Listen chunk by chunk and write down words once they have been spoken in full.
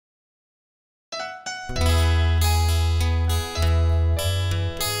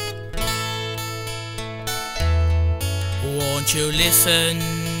Won't you listen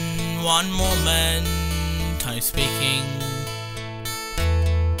one moment? I'm speaking.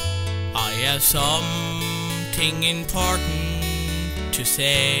 I have something important to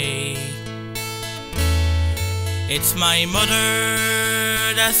say. It's my mother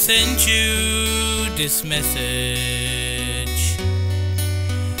that sent you this message.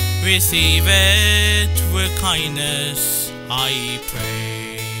 Receive it with kindness, I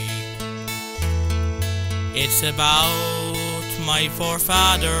pray. It's about my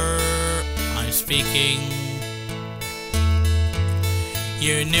forefather I'm speaking.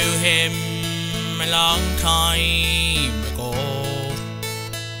 You knew him a long time ago.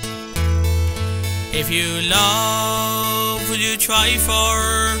 If you love, will you try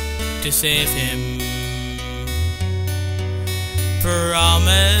to save him?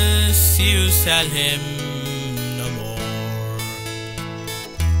 Promise you sell him no more.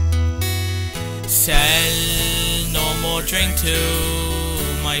 Sell no more drink to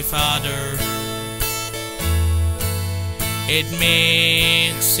my father. It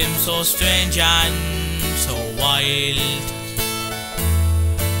makes him so strange and so wild.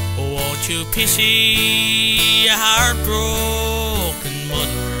 Won't you pity a heartbroken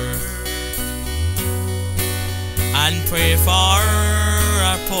mother and pray for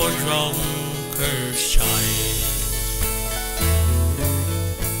a poor drunkard's child?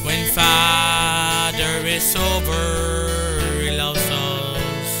 When father is sober, he loves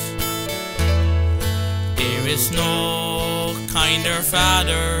us. There is no kinder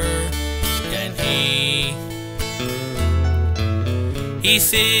father than he. He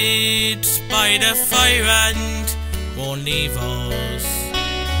sits by the fire and won't leave us.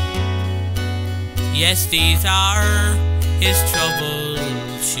 Yes, these are his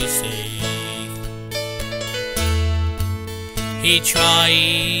troubles, you see. He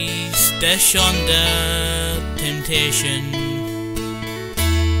tries to shun the temptation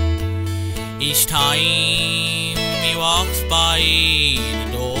each time he walks by the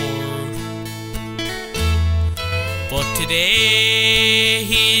door. But today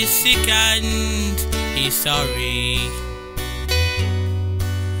he's sick and he's sorry.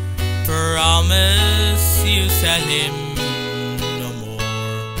 Promise you sell him no more.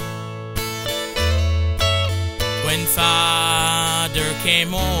 When father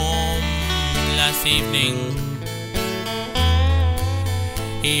came home last evening,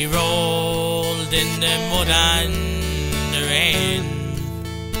 he rolled in the mud and the rain.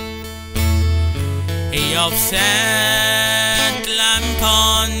 He upset the lamp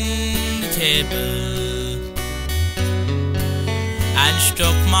on the table and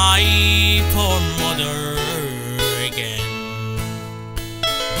struck my poor mother again.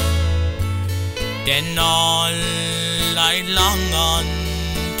 Then all night long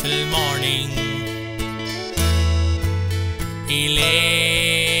until morning, he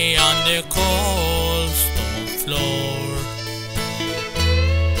lay on the cold stone floor.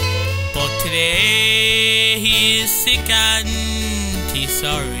 But today he is sick and he's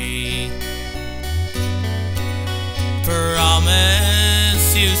sorry.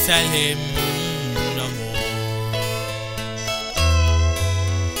 Promise you sell him no more.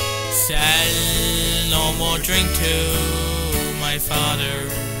 Sell no more drink to my father.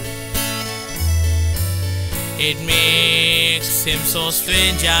 It makes him so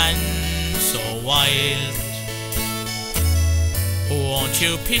strange and so wild. Won't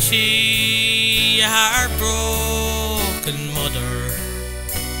you pity a heartbroken mother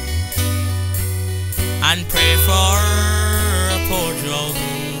and pray for a poor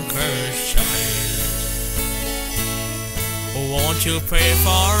drunkard's child? Won't you pray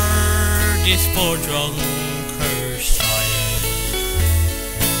for this poor drunkard?